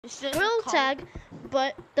Drill tag,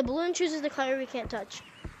 but the balloon chooses the color we can't touch.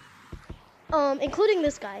 Including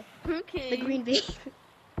this guy. Okay. The green bee.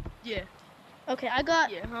 Yeah. Okay, I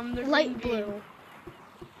got light blue.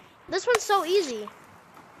 This one's so easy.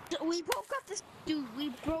 We both got this, dude. We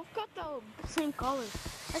both got the same color.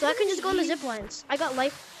 So I can just go on the zip lines. I got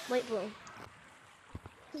light blue.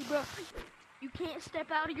 Hey, bro, you can't step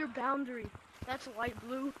out of your boundary. That's light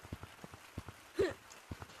blue.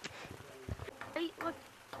 Hey, look,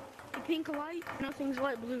 the pink light. Nothing's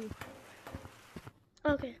light blue.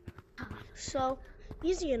 Okay. So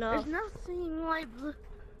easy enough. There's nothing light blue.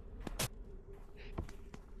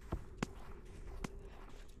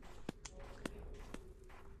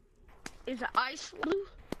 Is it ice blue?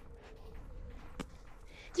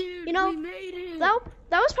 Dude, you know, we made it. That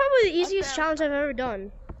was probably the easiest challenge I've ever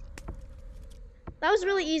done. That was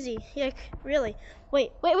really easy. Like, really.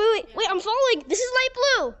 Wait, I'm falling. This is light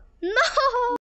blue. No!